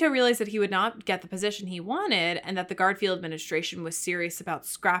 Once Guiteau realized that he would not get the position he wanted and that the Garfield administration was serious about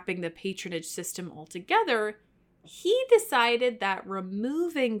scrapping the patronage system altogether, he decided that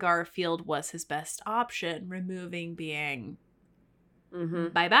removing Garfield was his best option. Removing being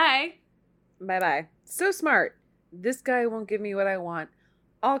bye-bye. Bye-bye. So smart. This guy won't give me what I want.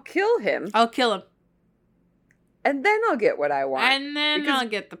 I'll kill him. And then I'll get what I want. And then I'll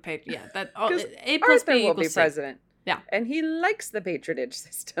get the patronage. Yeah, that A plus Arthur B will equals be C. president. Yeah. And he likes the patronage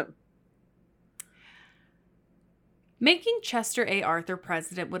system. Making Chester A. Arthur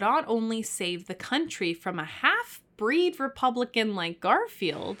president would not only save the country from a half-breed Republican like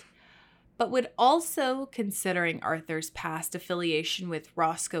Garfield, but would also, considering Arthur's past affiliation with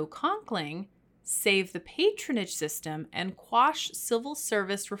Roscoe Conkling, save the patronage system and quash civil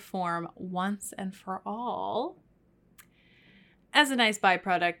service reform once and for all. As a nice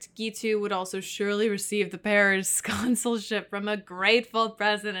byproduct, Guiteau would also surely receive the Paris consulship from a grateful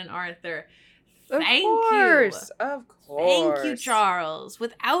President Arthur. Thank you. Of course. Thank you, Charles.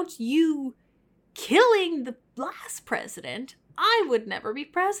 Without you killing the last president, I would never be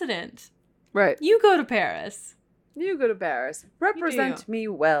president. Right. You go to Paris. You go to Paris. Represent me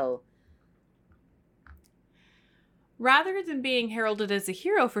well. Rather than being heralded as a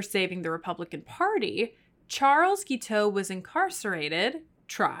hero for saving the Republican Party, Charles Guiteau was incarcerated,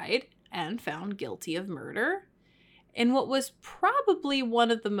 tried, and found guilty of murder. In what was probably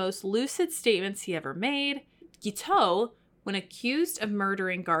one of the most lucid statements he ever made, Guiteau, when accused of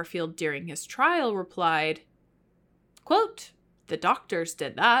murdering Garfield during his trial, replied, quote, "The doctors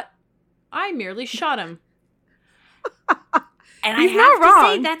did that. I merely shot him." And He's I not have to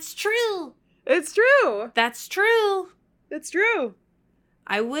wrong. say that's true. It's true. That's true. It's true.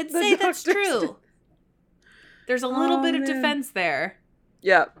 I would The say that's doctors true. did. There's a little bit of man. defense there.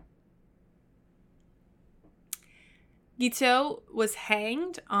 Yeah. Guiteau was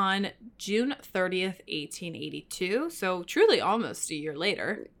hanged on June 30th, 1882, so truly almost a year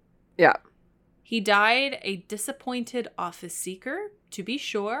later. Yeah. He died a disappointed office seeker, to be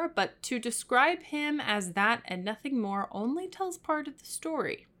sure, but to describe him as that and nothing more only tells part of the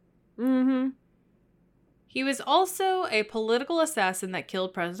story. Mm-hmm. He was also a political assassin that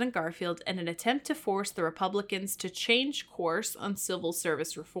killed President Garfield in an attempt to force the Republicans to change course on civil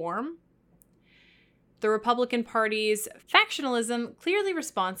service reform. The Republican Party's factionalism, clearly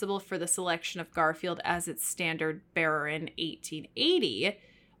responsible for the selection of Garfield as its standard bearer in 1880,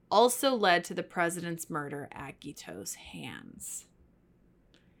 also led to the president's murder at Guiteau's hands.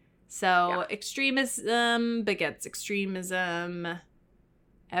 So, extremism begets extremism,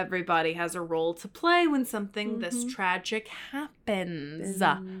 Everybody has a role to play when something this tragic happens.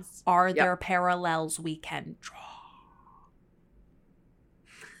 Are there parallels we can draw?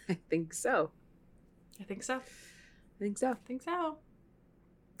 I think so. I think so. I think so. I think so.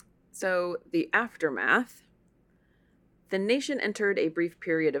 So, the aftermath. The nation entered a brief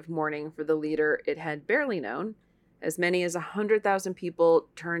period of mourning for the leader it had barely known. As many as 100,000 people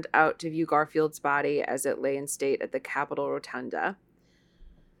turned out to view Garfield's body as it lay in state at the Capitol Rotunda.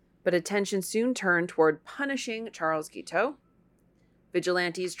 But attention soon turned toward punishing Charles Guiteau.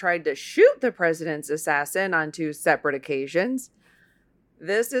 Vigilantes tried to shoot the president's assassin on 2 separate occasions.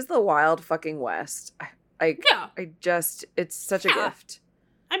 This is the wild fucking West. It's such a gift.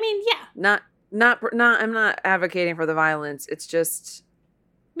 I mean, yeah. I'm not advocating for the violence. It's just...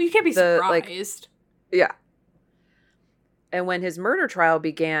 You can't be surprised. Yeah. And when his murder trial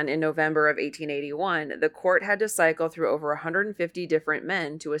began in November of 1881, the court had to cycle through over 150 different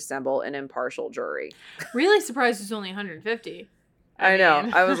men to assemble an impartial jury. Really surprised it's only 150. I know.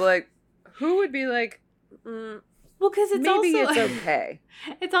 I was like, who would be like, well, because it's maybe also... it's okay.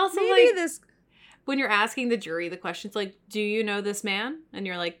 It's also maybe like... this... When you're asking the jury the questions like, do you know this man? And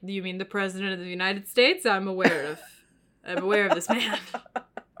you're like, do you mean the president of the United States? I'm aware of this man.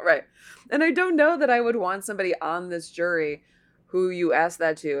 Right. And I don't know that I would want somebody on this jury who you ask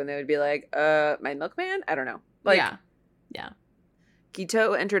that to and they would be like, my milkman? I don't know. Like, yeah.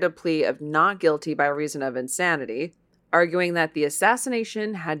 Guiteau entered a plea of not guilty by reason of insanity, arguing that the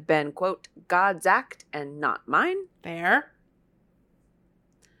assassination had been, quote, God's act and not mine. Fair.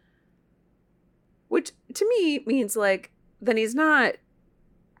 Which to me means like, then he's not,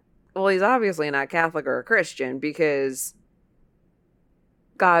 well, he's obviously not Catholic or a Christian because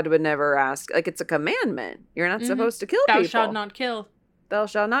God would never ask, like, it's a commandment. You're not supposed to kill people. Thou shalt not kill. Thou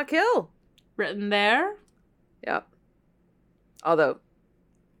shalt not kill. Written there. Yep. Although,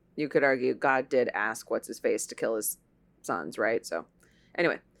 you could argue God did ask what's-his-face to kill his sons, right? So,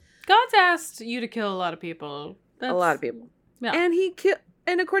 anyway. God's asked you to kill a lot of people. A lot of people. Yeah. And he killed...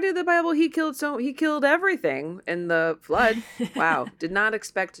 And according to the Bible, he killed everything in the flood. Wow. Did not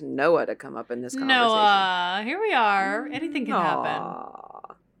expect Noah to come up in this conversation. Noah, here we are. Anything can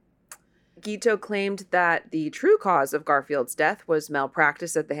happen. Guiteau claimed that the true cause of Garfield's death was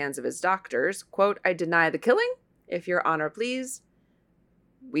malpractice at the hands of his doctors. Quote, I deny the killing. If your honor please,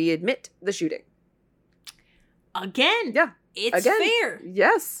 we admit the shooting. Again. Yeah. It's fair.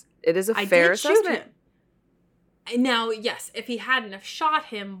 Yes. It is a fair assessment. Shoot him. Now, yes, if he hadn't have shot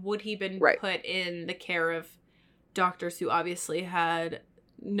him, would he been put in the care of doctors who obviously had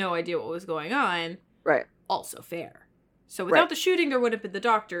no idea what was going on? Right. Also fair. So without the shooting, there would have been the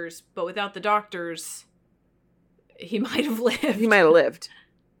doctors, but without the doctors, he might have lived. He might have lived.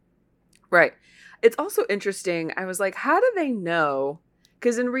 Right. It's also interesting. I was like, how do they know?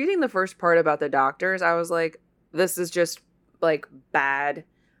 Because in reading the first part about the doctors, I was like, this is just like bad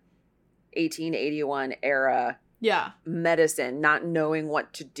 1881 era medicine, not knowing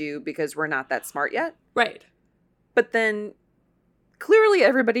what to do because we're not that smart yet. Right. But then clearly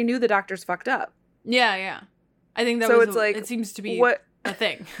everybody knew the doctors fucked up. Yeah. I think that so was it's like, it seems to be a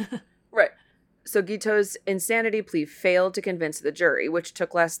thing. Right. So Guiteau's insanity plea failed to convince the jury, which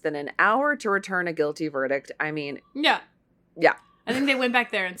took less than an hour to return a guilty verdict. I mean, yeah. I think they went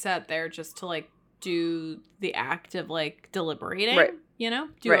back there and sat there just to like do the act of like deliberating, you know,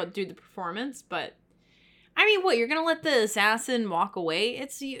 do the performance. But I mean, what, you're gonna let the assassin walk away?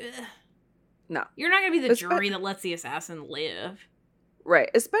 It's no, you're not gonna be the jury that lets the assassin live, right?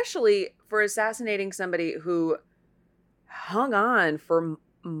 Especially for assassinating somebody who hung on for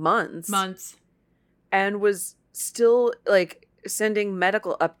months, and was still like sending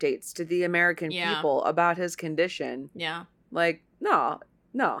medical updates to the American people about his condition. Yeah, like no.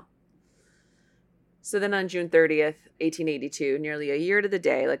 So then on June 30th, 1882, nearly a year to the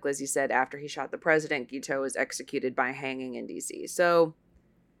day, like Lizzie said, after he shot the president, Guiteau was executed by hanging in D.C. So...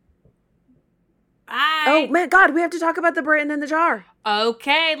 Oh, man, God, we have to talk about the brain in the jar.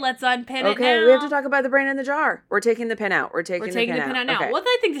 Okay, let's unpin it now. Okay, we have to talk about the brain in the jar. We're taking the pin out. We're taking the pin out now. Okay. Well,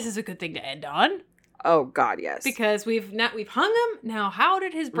 I think this is a good thing to end on. Oh, God, yes. Because we've hung him. Now, how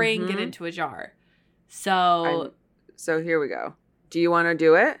did his brain get into a jar? So here we go. Do you want to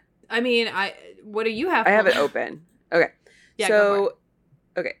do it? I mean, what do you have? I have it open. Okay. Yeah,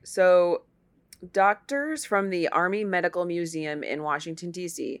 So doctors from the Army Medical Museum in Washington,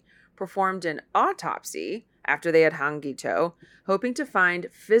 D.C. performed an autopsy after they had hung Guiteau, hoping to find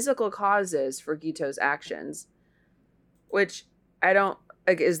physical causes for Guiteau's actions. Which I don't,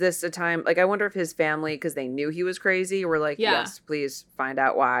 like, is this a time, like, I wonder if his family, because they knew he was crazy, were like, yes, please find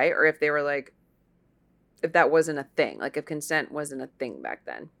out why. Or if they were like, if that wasn't a thing, like if consent wasn't a thing back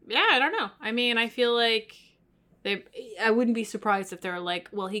then. Yeah, I don't know. I mean, I feel like I wouldn't be surprised if they're like,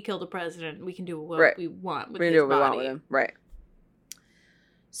 well, he killed a president. We can do what we want with his body. We can do what we want with him. Right.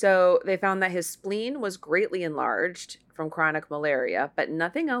 So they found that his spleen was greatly enlarged from chronic malaria, but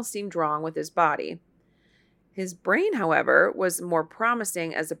nothing else seemed wrong with his body. His brain, however, was more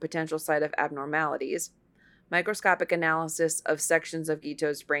promising as a potential site of abnormalities. Microscopic analysis of sections of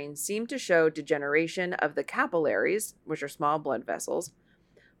Guiteau's brain seemed to show degeneration of the capillaries, which are small blood vessels.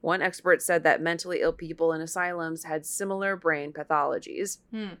 One expert said that mentally ill people in asylums had similar brain pathologies.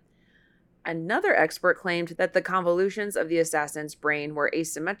 Another expert claimed that the convolutions of the assassin's brain were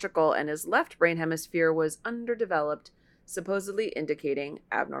asymmetrical and his left brain hemisphere was underdeveloped, supposedly indicating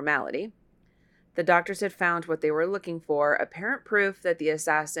abnormality. The doctors had found what they were looking for, apparent proof that the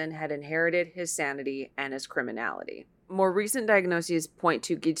assassin had inherited his sanity and his criminality. More recent diagnoses point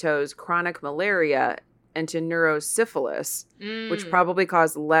to Guiteau's chronic malaria and to neurosyphilis, which probably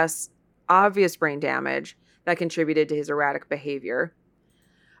caused less obvious brain damage that contributed to his erratic behavior.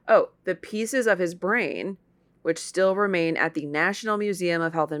 Oh, the pieces of his brain, which still remain at the National Museum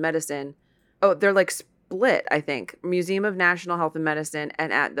of Health and Medicine, they're like split, I think. Museum of National Health and Medicine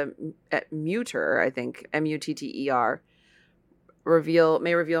and at Mutter, I think, Mutter,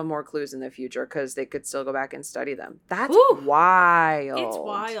 may reveal more clues in the future because they could still go back and study them. That's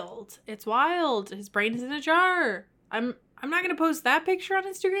wild. It's wild. His brain is in a jar. I'm not gonna post that picture on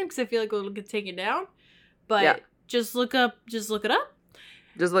Instagram because I feel like it'll get taken down. But just look it up.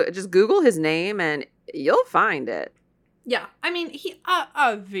 Just Google his name and you'll find it. Yeah, I mean, he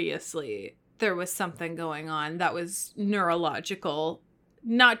obviously there was something going on that was neurological,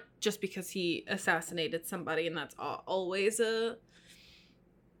 not just because he assassinated somebody, and that's always a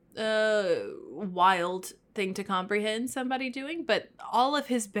wild thing to comprehend somebody doing, but all of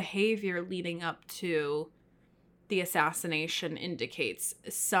his behavior leading up to the assassination indicates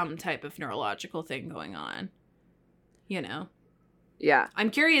some type of neurological thing going on, you know? Yeah. I'm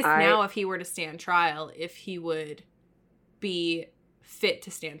curious now if he were to stand trial, if he would be fit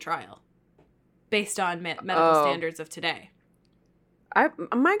to stand trial based on medical standards of today.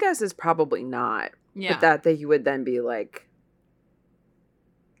 My guess is probably not. Yeah. But that he would then be like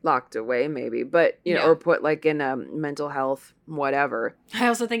locked away maybe, but you know, or put like in a mental health whatever. I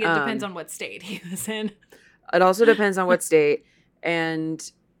also think it depends on what state he was in. It also depends on what state,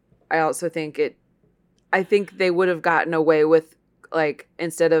 and I also think I think they would have gotten away with, like,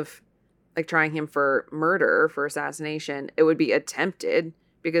 instead of like trying him for murder, for assassination, it would be attempted,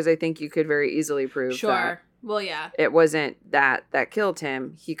 because I think you could very easily prove that. Well, yeah. It wasn't that killed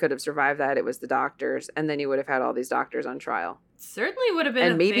him. He could have survived that. It was the doctors, and then you would have had all these doctors on trial. Certainly would have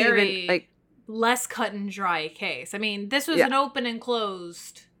been very less cut and dry case. I mean, this was an open and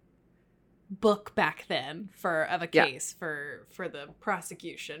closed book back then of a case for the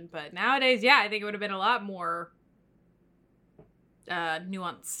prosecution, but nowadays, I think it would have been a lot more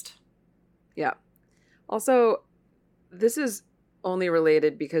nuanced. Yeah. Also, this is only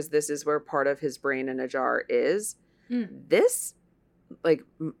related because this is where part of his brain in a jar is. This, like,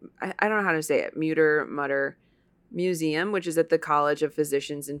 I don't know how to say it, Mutter Museum, which is at the College of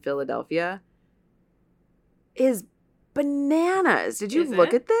Physicians in Philadelphia, is bananas. Did you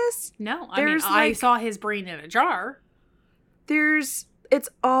look at this? No, I saw his brain in a jar. It's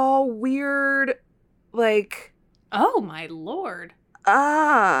all weird, like, oh my lord.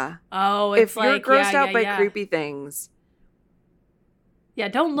 Oh, it's if you're grossed out by creepy things,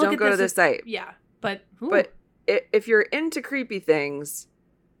 don't go to this site. Yeah, but if you're into creepy things,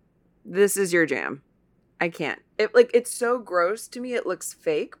 this is your jam. I can't. It's so gross to me. It looks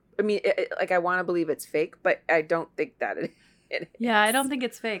fake. I mean, I want to believe it's fake, but I don't think that it is. Yeah, I don't think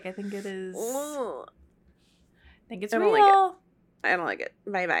it's fake. I think it is. I think it's real. Like it. I don't like it.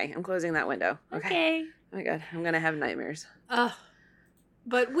 Bye. I'm closing that window. Okay. Oh my god, I'm gonna have nightmares.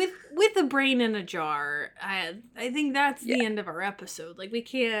 But with a brain in a jar, I think that's the end of our episode. Like, we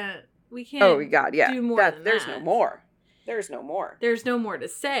can't. Oh God, yeah. Do more than there's that. no more. There's no more. There's no more to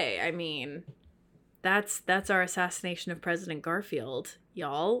say. I mean, that's our assassination of President Garfield,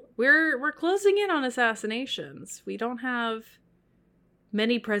 y'all. We're closing in on assassinations. We don't have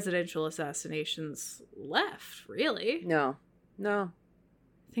many presidential assassinations left, really. No. I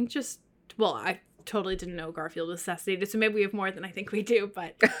think I totally didn't know Garfield was assassinated, so maybe we have more than I think we do,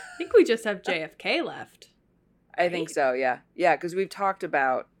 but I think we just have JFK left. Right? I think so, yeah. Yeah, because we've talked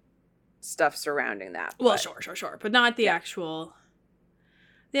about stuff surrounding that. Well, sure. But not the actual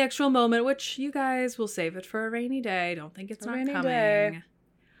moment, which you guys will save it for a rainy day. Don't think it's not coming. Day.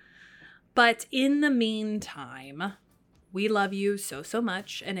 But in the meantime, We love you so, so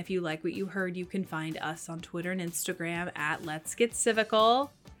much. And if you like what you heard, you can find us on Twitter and Instagram at Let's Get Civical.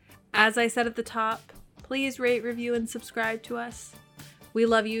 As I said at the top, please rate, review, and subscribe to us. We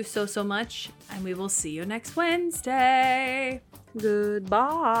love you so, so much, and we will see you next Wednesday.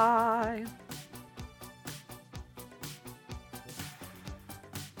 Goodbye.